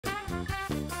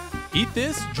Eat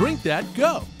this, drink that,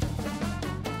 go.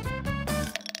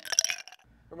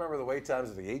 Remember the wait times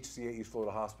of the HCA East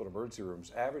Florida Hospital emergency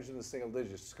rooms average in the single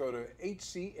digits. Just go to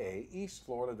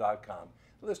hcaeastflorida.com.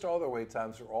 List all their wait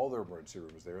times for all their emergency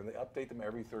rooms there, and they update them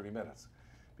every 30 minutes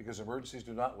because emergencies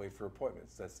do not wait for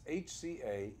appointments. That's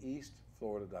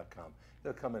hcaeastflorida.com.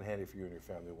 They'll come in handy for you and your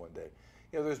family one day.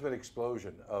 You know, there's been an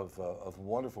explosion of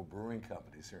wonderful brewing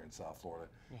companies here in South Florida.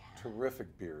 Yeah.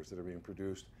 Terrific beers that are being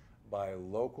produced by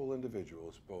local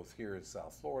individuals, both here in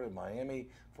South Florida, Miami,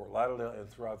 Fort Lauderdale, and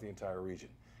throughout the entire region.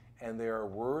 And they are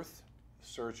worth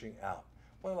searching out.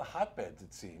 One of the hotbeds,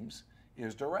 it seems,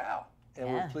 is Doral.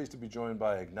 And we're pleased to be joined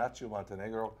by Ignacio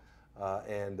Montenegro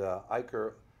and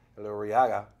Iker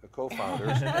Eloriaga, the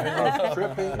co-founders of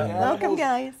Tripping Animals. Welcome,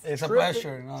 guys. It's a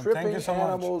pleasure. Tripping Thank you so much.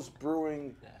 Animals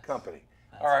Brewing Company.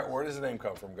 All right, where does the name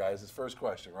come from, guys? It's first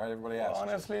question, right? Everybody asks. Well,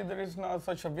 honestly, there is not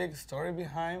such a big story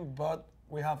behind, but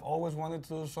we have always wanted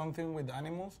to do something with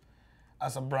animals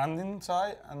as a branding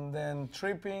side, and then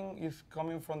tripping is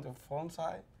coming from the fun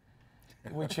side,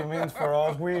 which it means for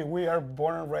us, we are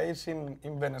born and raised in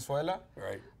Venezuela,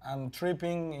 right? And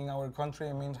tripping in our country,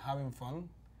 it means having fun.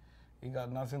 It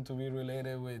got nothing to be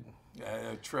related with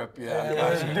a trip,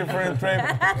 different trip.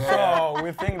 So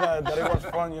we think that it was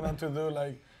fun, you know, to do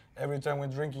like every time we're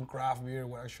drinking craft beer,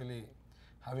 we're actually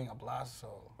having a blast.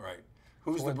 So right.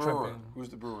 Who's the brewer? Tripping. Who's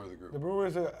the brewer of the group? The brewer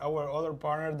is our other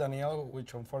partner, Daniel,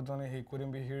 which unfortunately he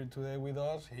couldn't be here today with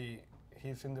us.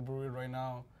 He's in the brewery right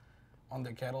now on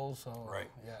the kettle. So right.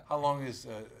 Yeah. How long has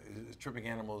Tripping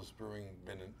Animals Brewing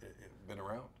been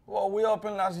around? Well, we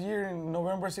opened last year in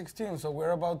November 16th, so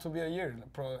we're about to be a year.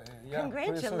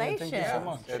 Congratulations! Thank you so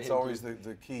much. It's always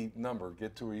the key number.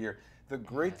 Get to a year. The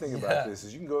great thing about this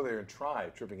is you can go there and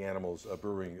try Tripping Animals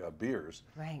Brewing beers.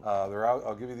 Right. They're out.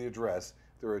 I'll give you the address.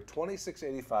 They're at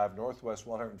 2685 Northwest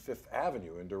 105th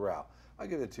Avenue in Doral. I'll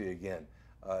give it to you again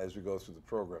as we go through the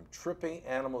program.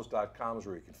 TrippingAnimals.com is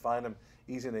where you can find them.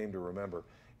 Easy name to remember.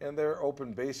 And they're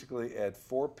open basically at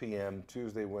 4 p.m.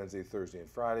 Tuesday, Wednesday, Thursday,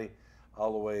 and Friday,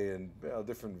 all the way in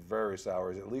different various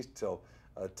hours, at least till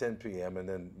 10 p.m. and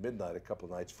then midnight a couple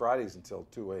of nights. Fridays until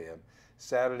 2 a.m.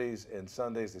 Saturdays and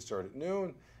Sundays, they start at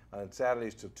noon. On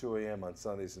Saturdays till 2 a.m. On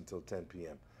Sundays until 10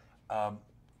 p.m.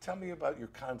 Tell me about your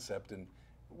concept and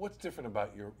what's different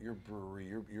about your brewery,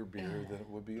 your beer than it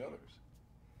would be others?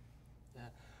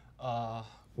 Yeah.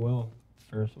 Well,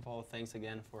 first of all, thanks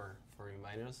again for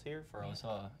inviting us here. For us,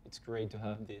 it's great to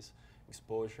have this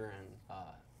exposure and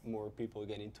more people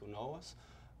getting to know us.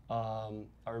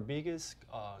 Our biggest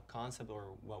concept,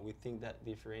 or what we think that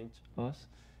differentiates us,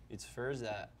 it's first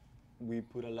that we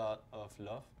put a lot of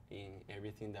love in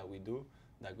everything that we do.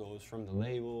 That goes from the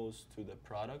labels to the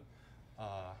product.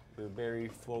 We're very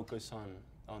focused on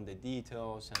the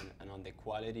details and on the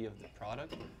quality of the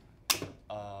product.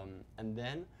 And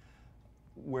then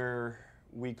where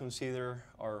we consider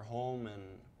our home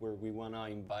and where we want to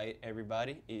invite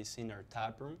everybody is in our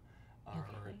tap room,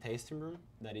 our tasting room.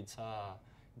 That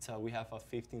we have a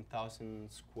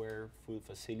 15,000 square foot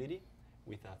facility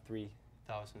with a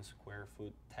 3,000 square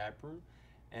foot tap room.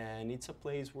 And it's a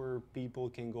place where people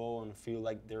can go and feel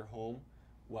like they're home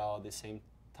while at the same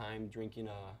time drinking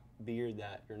a beer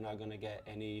that you're not gonna get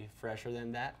any fresher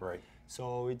than that. Right.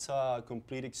 So it's a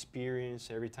complete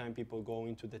experience. Every time people go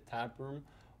into the tap room,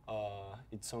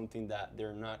 it's something that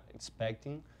they're not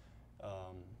expecting.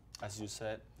 As you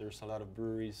said, there's a lot of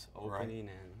breweries opening,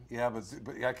 and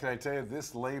but can I tell you,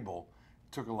 this label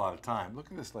took a lot of time. Look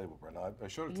at this label, Brenda. I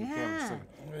showed it to the camera.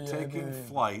 Taking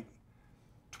flight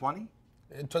 20.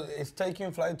 It's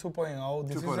taking flight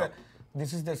 2.0.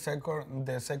 This is the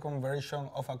second version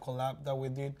of a collab that we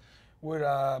did with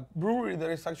a brewery that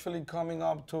is actually coming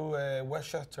up to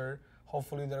Westchester.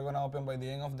 Hopefully they're gonna open by the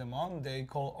end of the month. They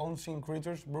call Unseen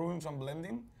Creatures Brewing and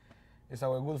Blending. It's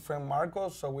our good friend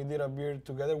Marcos, so we did a beer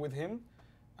together with him.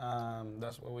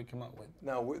 That's what we came up with.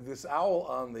 Now with this owl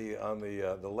on the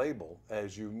label,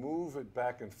 as you move it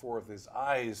back and forth, his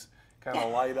eyes kind of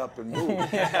light up and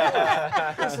move.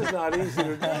 This is not easy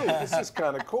to do. This is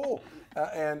kind of cool.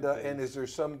 And is there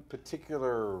some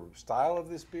particular style of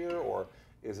this beer, or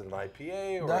is it an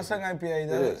IPA? Or That's an IPA.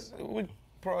 It is. We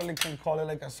probably can call it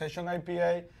like a session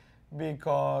IPA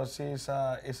because it's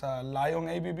a Lion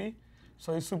ABV.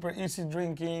 So it's super easy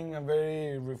drinking and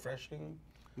very refreshing.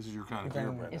 This is your kind of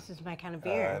beer, Brenda. This is my kind of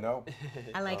beer. I know.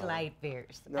 I like light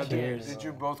beers. Now, did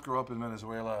you both grow up in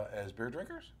Venezuela as beer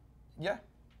drinkers? Yeah.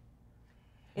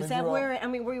 Is that where,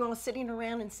 were you all sitting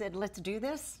around and said, let's do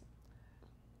this?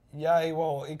 Yeah,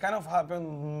 it kind of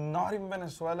happened not in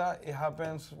Venezuela. It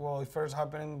first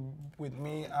happened with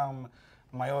me,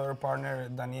 my other partner,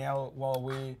 Daniel. Well,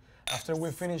 After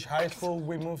we finished high school,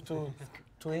 we moved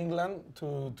to England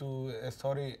to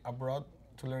study abroad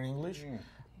to learn English.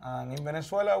 And in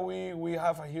Venezuela, we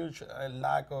have a huge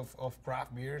lack of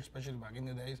craft beer, especially back in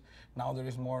the days. Now there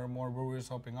is more and more breweries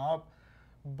opening up.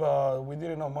 But we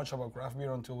didn't know much about craft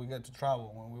beer until we get to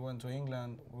travel. When we went to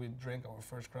England, we drank our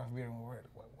first craft beer and we were like,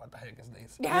 what the heck is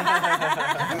this? This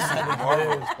is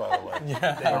marvelous, by the way.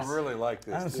 Yes. I really like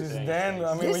this. And This since is- then,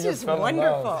 I mean, we This just is fell in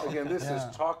love. wonderful. Again, this Yeah.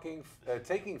 is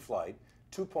Taking Flight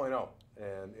 2.0,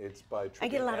 and it's by I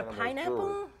Tripping get a lot of Animals Brewery.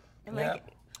 pineapple. And Yeah, like,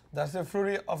 that's the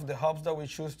fruity of the hops that we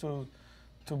choose to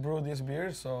brew this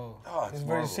beer. So Oh, it's it's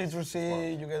very marvelous. It's citrusy.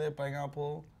 marvelous. You get the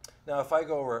pineapple. Now, if I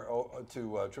go over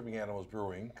to Tripping Animals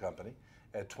Brewing Company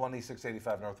at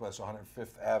 2685 Northwest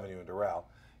 105th Avenue in Doral,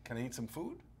 can I eat some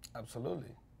food? Absolutely.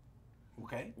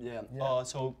 Okay. Yeah. Yeah.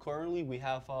 So currently we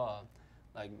have,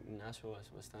 like Ignacio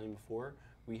was telling before,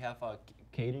 we have a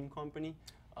catering company.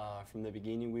 From the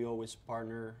beginning, we always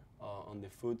partner on the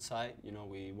food side. You know,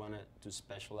 we wanted to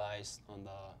specialize on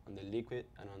the liquid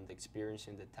and on the experience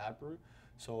in the tap room.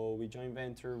 So we joint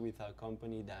venture with a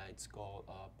company that it's called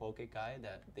Poke Kai,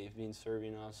 that they've been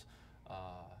serving us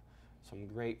some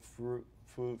great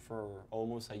food for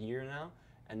almost a year now.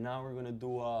 And now we're gonna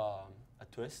do a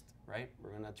twist, right?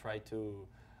 We're gonna try to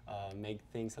make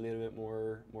things a little bit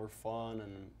more fun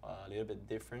and a little bit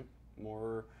different,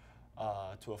 more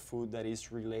to a food that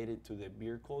is related to the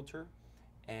beer culture.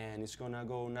 And it's gonna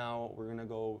go now, we're gonna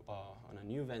go on a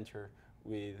new venture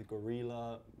with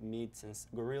Gorilla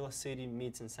City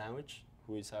Meats and Sandwich,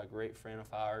 who is a great friend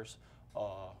of ours,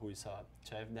 who is a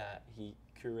chef that he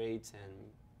curates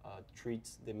and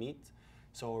treats the meat.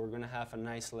 So we're gonna have a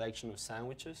nice selection of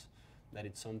sandwiches. That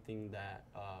it's something that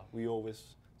we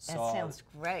always that saw. sounds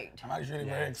great. I'm actually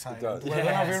very excited. does. We're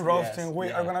gonna be Yes, roasting. yes, We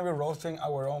yeah. are gonna be roasting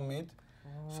our own meat.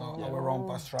 So our own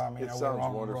pastrami, It our sounds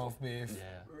own wonderful. roast beef.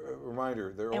 Yeah.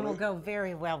 Reminder, they're And only will go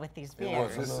very well with these It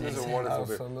was. beers. This is a wonderful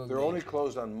beer. Absolutely. They're only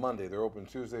closed on Monday. They're open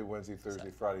Tuesday, Wednesday,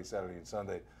 Thursday, Friday, Saturday, and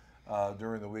Sunday.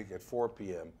 During the week at 4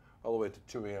 p.m. all the way to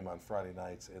 2 a.m. on Friday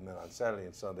nights, and then on Saturday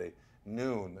and Sunday,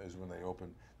 noon is when they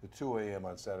open. The 2 a.m.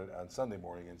 on Sunday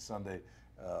morning, and Sunday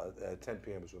at 10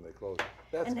 p.m. is when they close.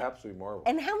 That's absolutely marvelous.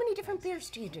 And how many different beers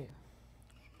do you do?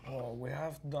 Well, we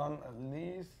have done at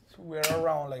least, we're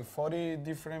around like 40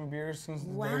 different beers since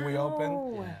the day we opened.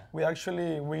 Wow. Yeah. We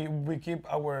actually, we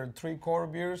keep our 3 core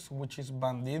beers, which is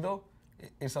Bandido,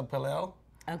 it's a pale ale,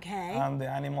 Okay. and the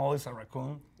animal is a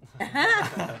raccoon.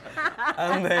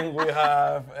 And then we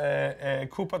have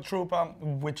Koopa Troopa,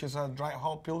 which is a dry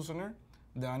hop pilsner.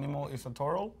 The animal is a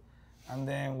toro. And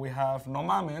then we have No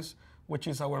Mames, which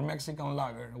is our Mexican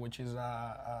lager, which is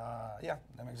the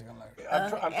Mexican lager. I'm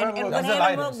trying to look. That's the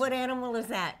lightest. what animal is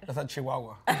that? That's a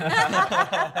Chihuahua.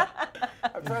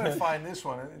 I'm trying to find this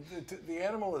one. The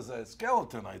animal is a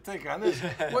skeleton, I think. On this,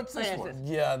 what's this one?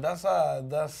 Yeah, that's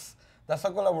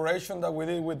a collaboration that we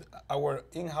did with our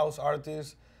in-house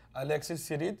artist Alexis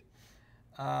Sirit,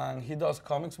 and he does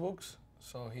comics books.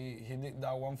 So he did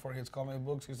that one for his comic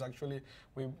books. He's actually,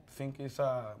 we think he's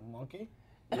a monkey.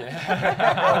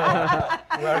 Yeah.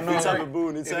 It's a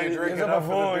baboon. It's If you drink It's a enough of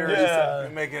the baboon, beer, yeah. you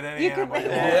make it any You could animal you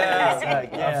make want.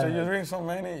 Yeah, Yeah. after you drink so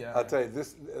many, yeah. I'll tell you,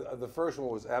 the first one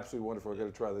was absolutely wonderful. I got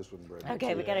to try this one, Brandon.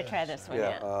 Okay, we got to try this one.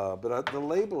 Yeah, but the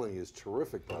labeling is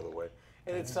terrific, by the way.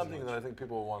 And it's something that I think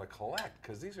people will want to collect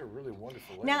because these are really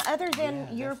wonderful labels. Now, other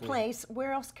than your definitely. place,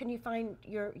 where else can you find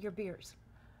your beers?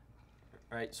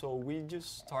 Right, so we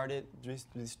just started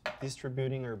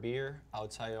distributing our beer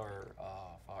outside our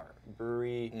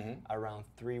brewery around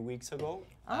 3 weeks ago.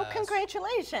 Oh, As-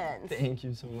 congratulations. Thank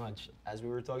you so much. As we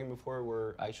were talking before,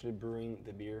 we're actually brewing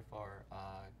the beer for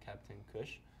Captain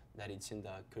Kush, that it's in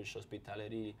the Kush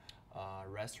Hospitality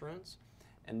restaurants.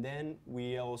 And then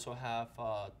we also have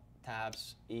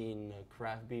taps in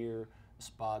craft beer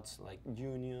spots like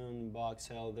Union, Box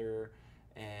Elder,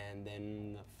 and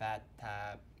then Fat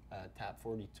Tap, Tap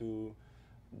 42.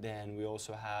 Then we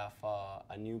also have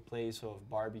a new place of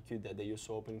barbecue that they just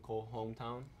opened called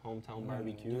Hometown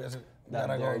Barbecue. you guys That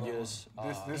gotta they're go. just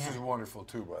This is wonderful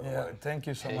too, by the Yeah, way. thank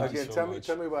you so Thank much. you. Again, so much.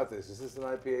 tell me about this. Is this an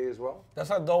IPA as well? That's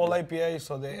a double IPA,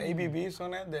 so the ABVs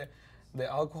on it, the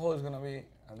alcohol is gonna be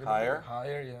a little Higher? bit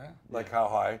higher, yeah. Like how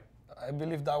high? I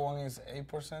believe that one is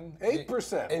 8%.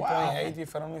 8%, 8.8, wow.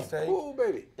 if I'm not mistaken. Ooh,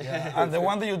 baby. Yeah. And the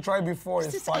one that you tried before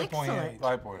This is is 5.8. excellent.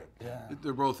 5 point. Yeah.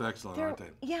 They're both excellent, aren't they?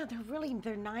 Yeah,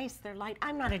 they're nice. They're light.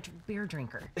 I'm not a beer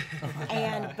drinker,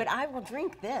 but I will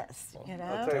drink this. You know.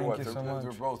 I'll tell you Thank what, you they're, so they're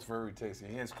much. both very tasty.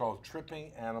 Again, it's called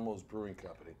Tripping Animals Brewing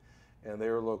Company, and they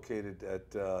are located at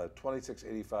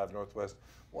 2685 Northwest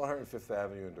 105th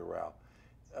Avenue in Doral.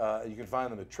 You can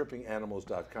find them at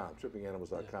trippinganimals.com,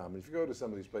 trippinganimals.com. And if you go to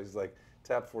some of these places like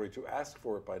Tap 42, ask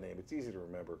for it by name. It's easy to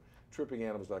remember,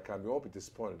 trippinganimals.com. You won't be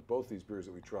disappointed. Both these beers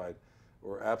that we tried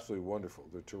were absolutely wonderful.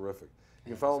 They're terrific. You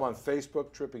can follow them on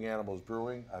Facebook, Tripping Animals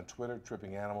Brewing, on Twitter,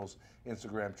 Tripping Animals,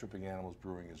 Instagram, Tripping Animals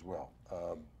Brewing as well.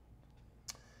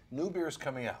 New beers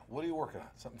coming out. What are you working on?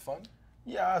 Something fun?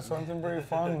 Yeah, something very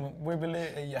fun. We believe,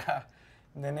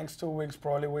 in the next 2 weeks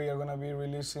probably we are gonna be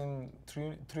releasing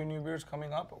three new beers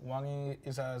coming up. One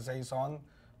is a saison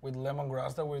with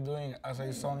lemongrass that we're doing. A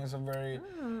saison is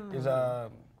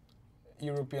a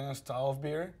European style of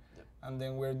beer. And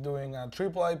then we're doing a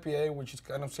triple IPA, which is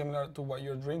kind of similar to what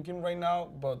you're drinking right now,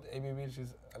 but ABV is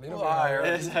a little bit higher.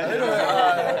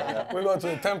 We go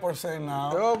to 10%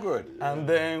 now. Oh, good. And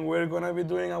then we're gonna be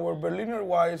doing our Berliner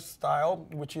Weiss style,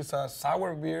 which is a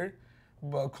sour beer,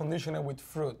 but conditioned with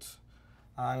fruits.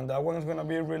 And that one is gonna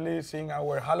be releasing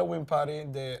our Halloween party,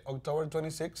 the October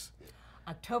 26th.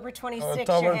 October 26th,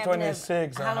 October you're having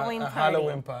 26th, a Halloween party.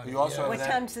 Halloween party. You also What have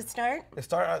time does it start? It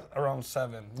starts at around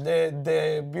 7.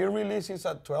 The beer release is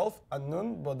at 12 at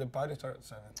noon, but the party starts at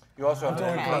 7. You also have an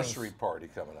Okay. anniversary party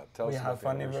coming up. Tell us We about have the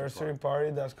an anniversary party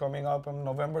that's coming up on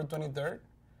November 23rd.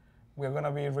 We're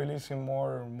gonna be releasing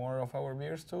more of our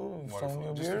beers too, Wonderful. some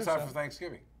new Just beers. in time for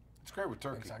Thanksgiving. It's great with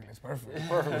turkey. Exactly, it's perfect.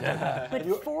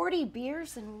 But 40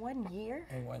 beers in 1 year?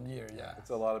 In 1 year, yeah.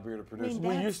 It's a lot of beer to produce.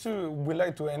 We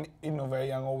like to innovate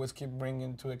and always keep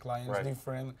bringing to the clients Right.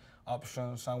 different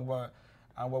options and what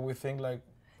we think like.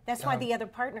 That's why the other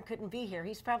partner couldn't be here.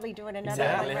 He's probably doing another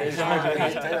Exactly. one right Exactly. now.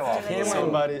 His tail off. Doing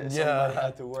Somebody Yeah.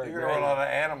 had to work. You're going to run out of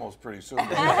animals pretty soon.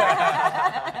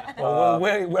 Well,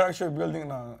 we're actually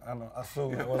building a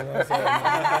zoo. I was gonna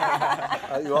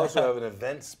say. You also have an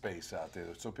event space out there,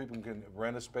 so people can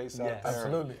rent a space out Yes. there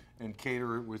Absolutely. and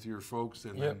cater it with your folks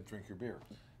and Yep. then drink your beer.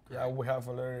 Yeah, we have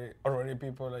already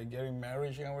people like getting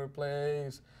married in our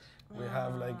place. We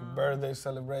have like birthday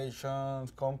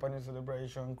celebrations, company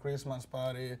celebration, Christmas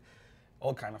party,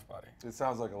 all kind of party. It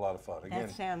sounds like a lot of fun. Again,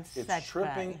 sounds it's such fun.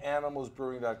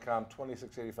 trippinganimalsbrewing.com,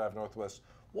 2685 Northwest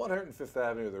 105th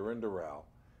Avenue. They're in Doral,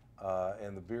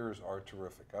 and the beers are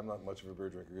terrific. I'm not much of a beer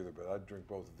drinker either, but I drink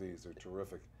both of these. They're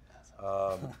terrific.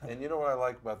 And you know what I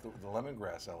like about the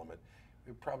lemongrass element? It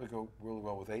would probably go really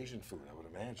well with Asian food, I would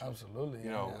imagine. Absolutely,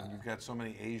 You know, yeah. when you've got so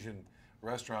many Asian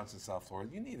restaurants in South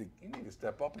Florida, you need to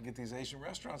step up and get these Asian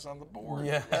restaurants on the board.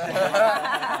 Yeah.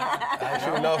 I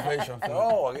actually love Asian food.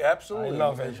 Oh, absolutely. I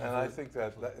love Asian and I food. think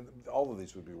that all of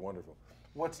these would be wonderful.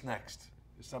 What's next?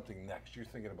 Is something next? You're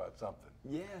thinking about something.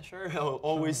 Yeah, sure.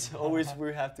 Always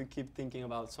we have to keep thinking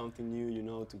about something new, you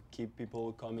know, to keep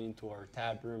people coming into our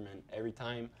tap room and every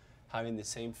time having the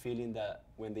same feeling that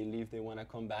when they leave they want to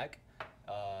come back.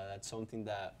 That's something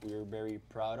that we're very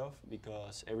proud of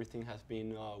because everything has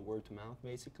been word to mouth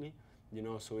basically, you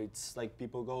know, so it's like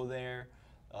people go there,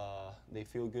 they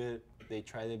feel good, they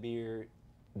try the beer,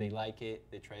 they like it,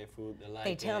 they try the food, they like it.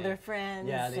 They tell their friends.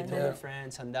 Yeah, they and- tell their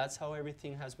friends, and that's how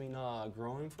everything has been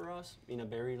growing for us in a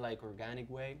very like organic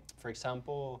way. For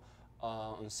example,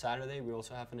 on Saturday we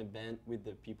also have an event with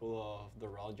the people of the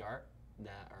Royal Yard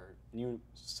that are new,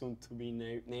 soon-to-be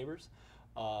neighbors.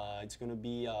 It's gonna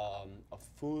be a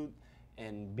food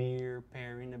and beer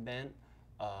pairing event.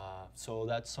 So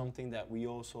that's something that we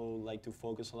also like to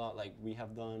focus a lot. Like we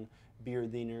have done beer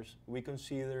dinners. We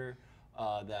consider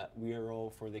that we are all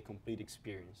for the complete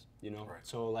experience, you know? Right.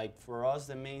 So like for us,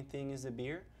 the main thing is the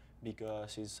beer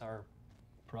because it's our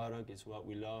product, it's what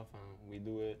we love, and we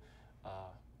do it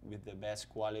with the best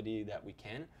quality that we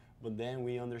can. But then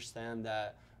we understand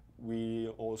that we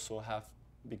also have,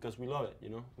 because we love it, you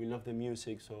know, we love the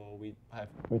music, so we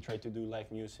try to do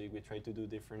live music, we try to do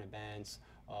different events.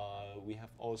 We have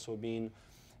also been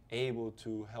able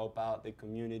to help out the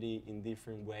community in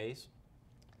different ways,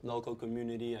 local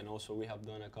community, and also we have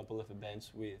done a couple of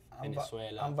events with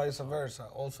Venezuela. And vice versa.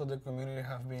 Also, the community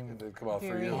have been They come out for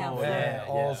Very you. helpful. Yeah,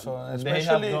 also, They have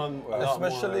especially done a lot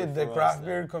especially more the for craft us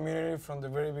beer community from the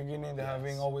very beginning. They have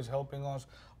been Yes. always helping us.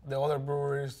 The other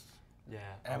breweries, Yeah.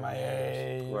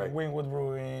 MIA, Right. Wingwood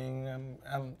Brewing, and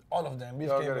all of them.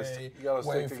 You all BKB, you gotta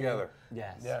stick Wayfield. together.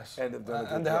 Yes. Yes, And they've done a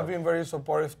good and they have job. been very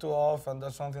supportive to us, and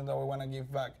that's something that we want to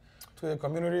give back to the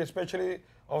community, especially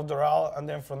of Doral, and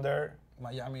then from there,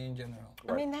 Miami in general.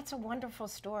 I mean, that's a wonderful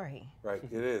story. Right,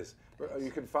 it is. You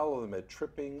can follow them at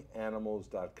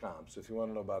trippinganimals.com. So if you want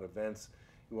to know about events,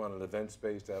 you want an event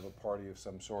space to have a party of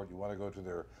some sort, you want to go to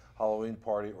their Halloween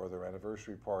party or their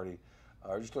anniversary party,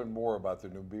 just learn more about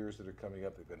their new beers that are coming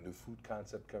up. They've got a new food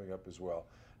concept coming up as well.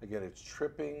 Again, it's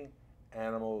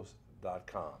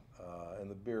trippinganimals.com. And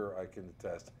the beer, I can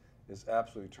attest, is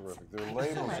absolutely terrific. Their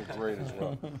labels are great as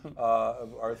well.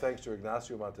 Our thanks to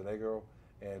Ignacio Montenegro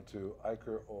and to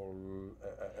Iker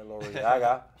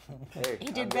Eloriaga. Hey,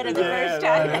 He did better the first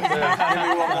time. Give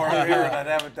me one more beer and I'd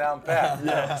have it down pat.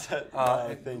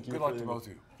 Thank you. Good luck to both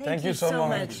of you. Thank you so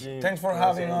much. Thanks for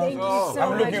having us. Thank you so I'm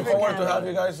much looking for forward to coming. have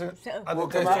you guys at the We'll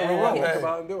come tasting room. we'll come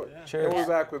out and do it. Cheers. And we'll be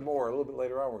back with more. A little bit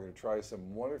later on, we're going to try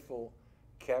some wonderful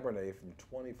Cabernet from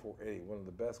 2480, one of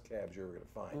the best cabs you're ever going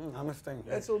to find. I'm a stain.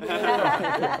 That's a little bit later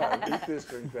on. Eat this,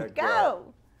 drink that. Go.